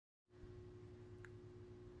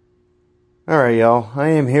Alright, y'all. I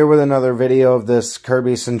am here with another video of this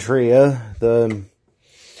Kirby Sentria, the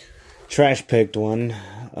trash-picked one.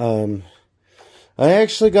 I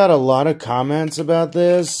actually got a lot of comments about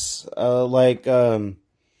this, like the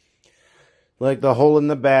hole in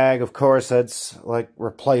the bag. Of course, that's like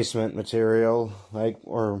replacement material,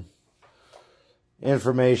 or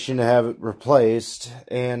information to have it replaced,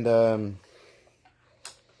 and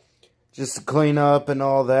just to clean up and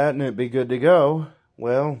all that, and it'd be good to go.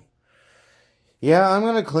 Well, yeah, I'm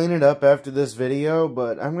going to clean it up after this video,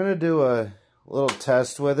 but I'm going to do a little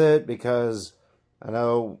test with it because I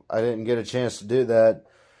know I didn't get a chance to do that.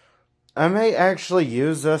 I may actually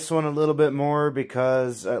use this one a little bit more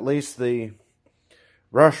because at least the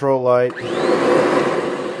brush roll light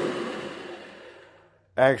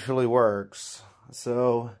actually works.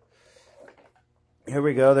 So, here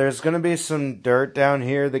we go. There's going to be some dirt down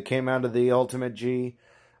here that came out of the Ultimate G.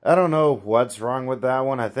 I don't know what's wrong with that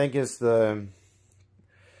one. I think it's the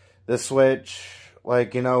switch,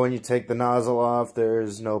 like, you know, when you take the nozzle off,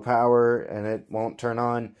 there's no power and it won't turn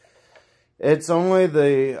on. It's only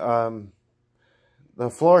the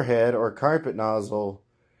floor head or carpet nozzle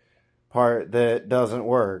part that doesn't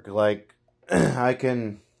work. Like, I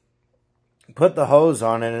can put the hose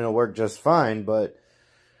on it and it'll work just fine, but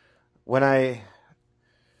when I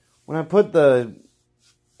put the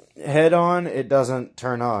head on, it doesn't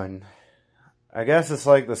turn on. I guess it's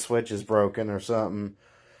like the switch is broken or something.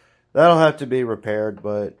 That'll have to be repaired,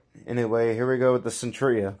 but anyway, here we go with the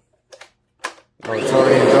Sentria. Oh, it's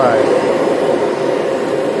already dry.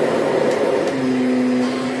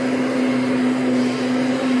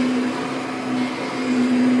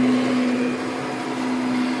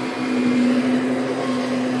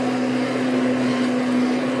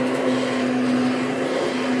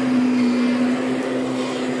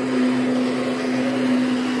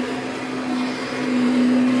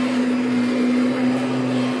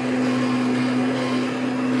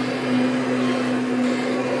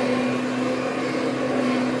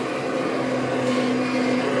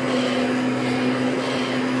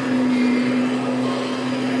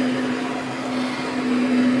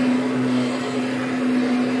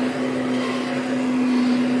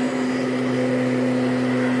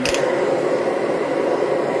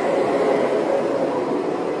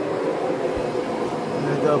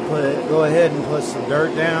 Go ahead and put some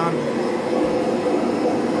dirt down.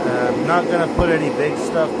 I'm not gonna put any big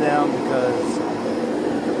stuff down because,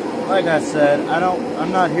 like I said,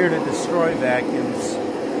 I'm not here to destroy vacuums.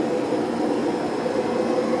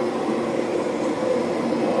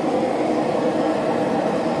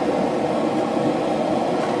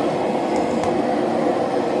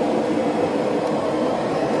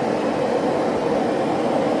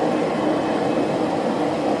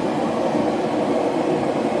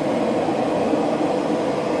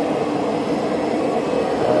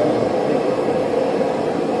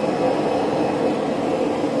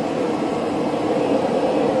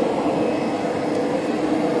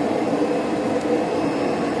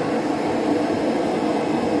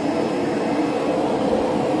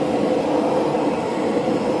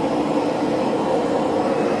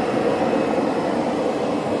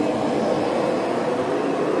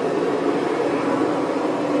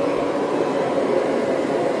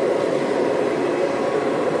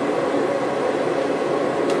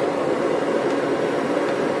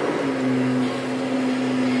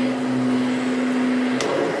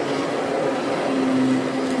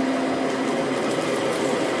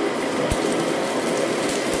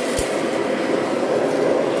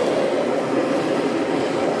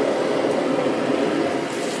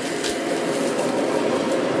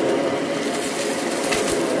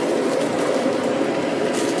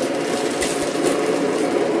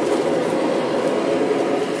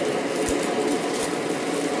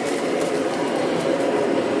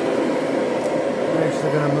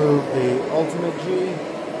 We're going to move the Ultimate G.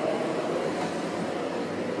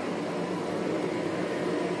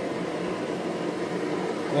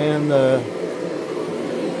 And the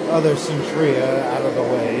other Sentria out of the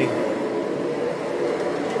way.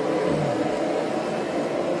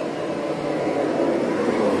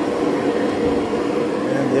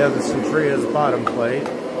 And the other Sentria's bottom plate.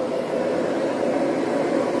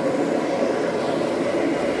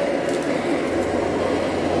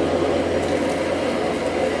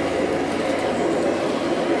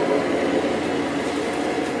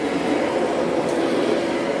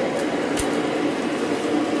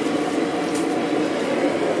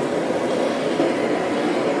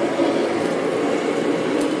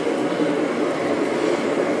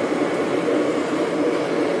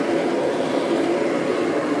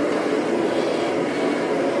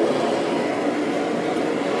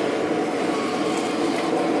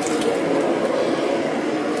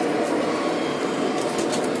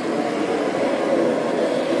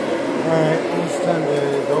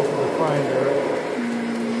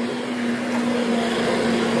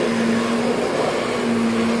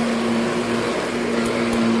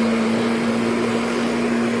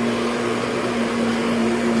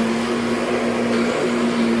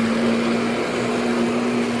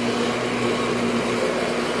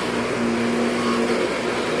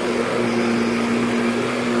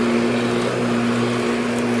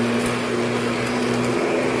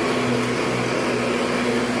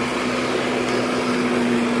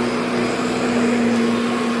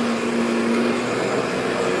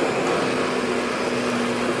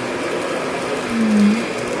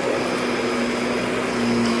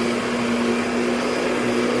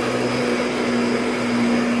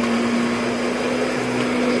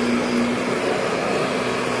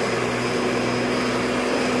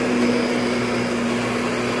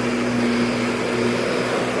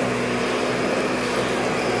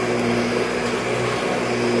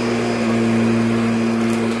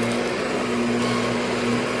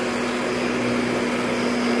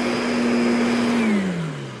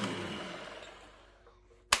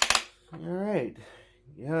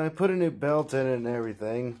 put a new belt in it and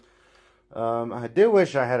everything. I do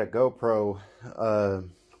wish I had a GoPro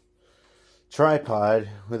tripod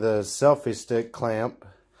with a selfie stick clamp,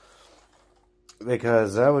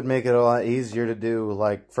 because that would make it a lot easier to do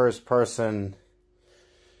like first person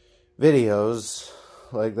videos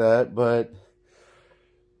like that. But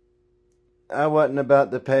I wasn't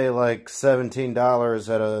about to pay like $17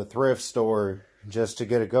 at a thrift store just to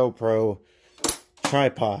get a GoPro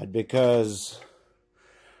tripod, because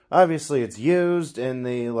obviously it's used and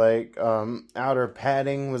the like outer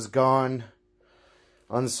padding was gone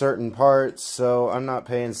on certain parts, so I'm not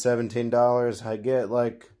paying $17. I get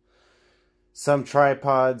like some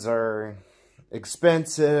tripods are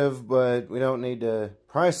expensive, but we don't need to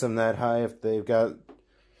price them that high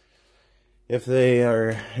if they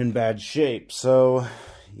are in bad shape. So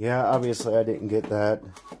yeah, obviously I didn't get that.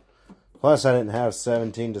 Plus I didn't have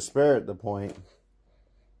 17 to spare at the point.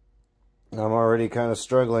 I'm already kind of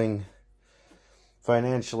struggling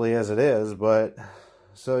financially as it is, but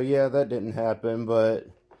so yeah, that didn't happen, but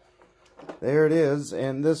there it is.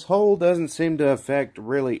 And this hole doesn't seem to affect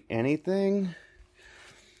really anything.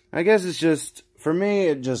 I guess it's just, for me,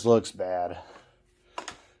 it just looks bad.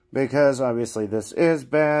 Because obviously this is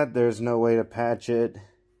bad. There's no way to patch it.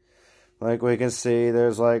 Like we can see,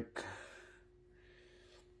 there's like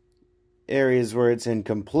areas where it's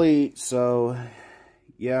incomplete. So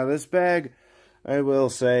yeah, this bag, I will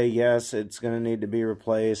say, yes, it's going to need to be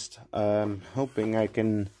replaced. I'm hoping I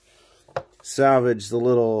can salvage the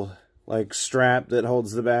little like strap that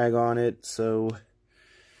holds the bag on it. So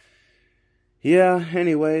yeah,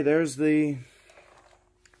 anyway, there's the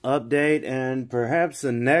update, and perhaps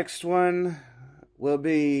the next one will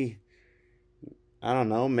be, I don't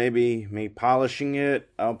know, maybe me polishing it.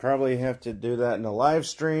 I'll probably have to do that in a live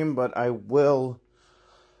stream, but I will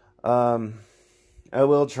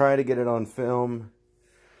try to get it on film.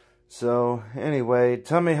 So anyway,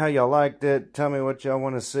 tell me how y'all liked it. Tell me what y'all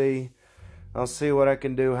want to see. I'll see what I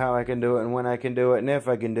can do, how I can do it, and when I can do it, and if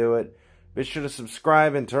I can do it. Be sure to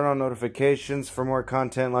subscribe and turn on notifications for more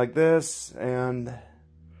content like this. And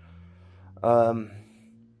I'll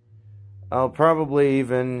probably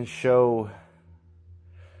even show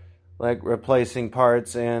like replacing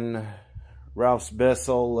parts in Ralph's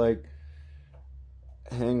Bissell. Like,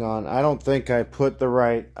 hang on, I don't think I put the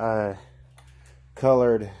right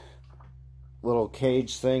colored little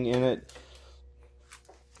cage thing in it.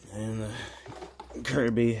 And the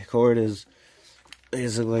Kirby cord is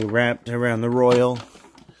basically wrapped around the Royal,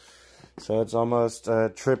 so it's almost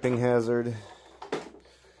a tripping hazard.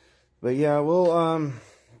 But yeah, we'll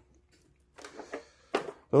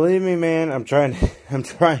believe me, man, I'm trying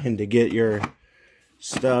to get your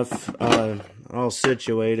stuff all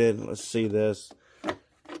situated. Let's see this.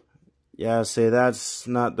 Yeah, see, that's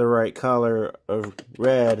not the right color of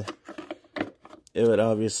red. It would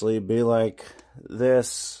obviously be like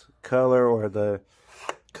this color, or the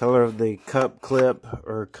color of the cup clip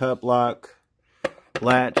or cup lock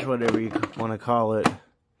latch, whatever you want to call it.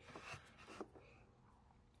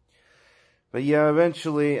 But yeah,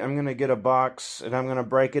 eventually I'm going to get a box and I'm going to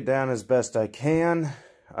break it down as best I can.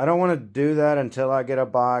 I don't want to do that until I get a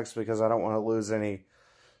box, because I don't want to lose any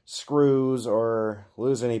screws or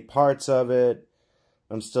lose any parts of it.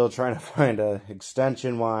 I'm still trying to find a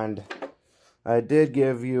extension wand. I did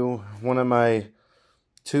give you one of my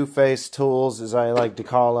two-faced tools, as I like to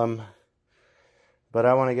call them, but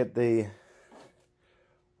I want to get the,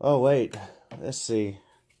 oh wait, let's see,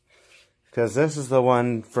 because this is the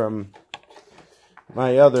one from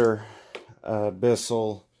my other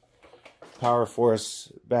Bissell Power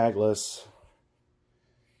Force bagless.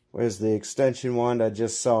 Where's the extension wand? I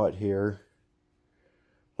just saw it here.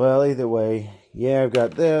 Well, either way, yeah, I've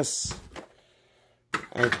got this.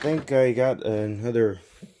 I think I got another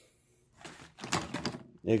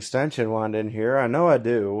extension wand in here. I know I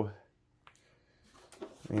do.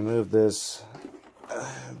 Let me move this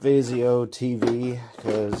Vizio TV,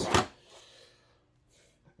 because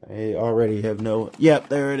I already have no... Yep,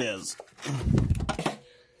 there it is.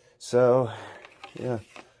 So, yeah.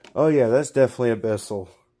 Oh yeah, that's definitely a Bissell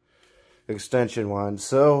extension wand.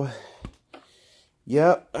 So,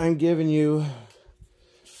 yep, I'm giving you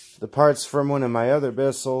the parts from one of my other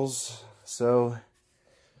Bissells. So,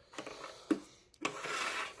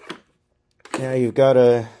 yeah, you've got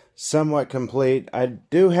a somewhat complete. I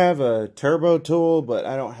do have a turbo tool, but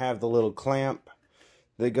I don't have the little clamp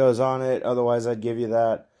that goes on it. Otherwise, I'd give you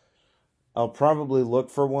that. I'll probably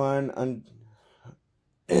look for one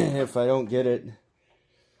if I don't get it.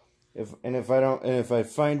 If I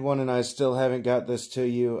find one and I still haven't got this to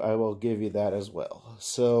you, I will give you that as well.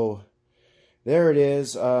 So there it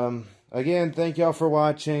is. again, thank y'all for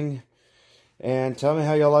watching. And tell me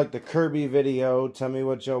how y'all like the Kirby video. Tell me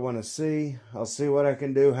what y'all want to see. I'll see what I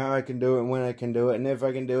can do, how I can do it, and when I can do it. And if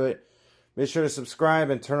I can do it, be sure to subscribe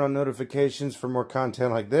and turn on notifications for more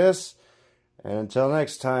content like this. And until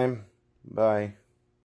next time, bye.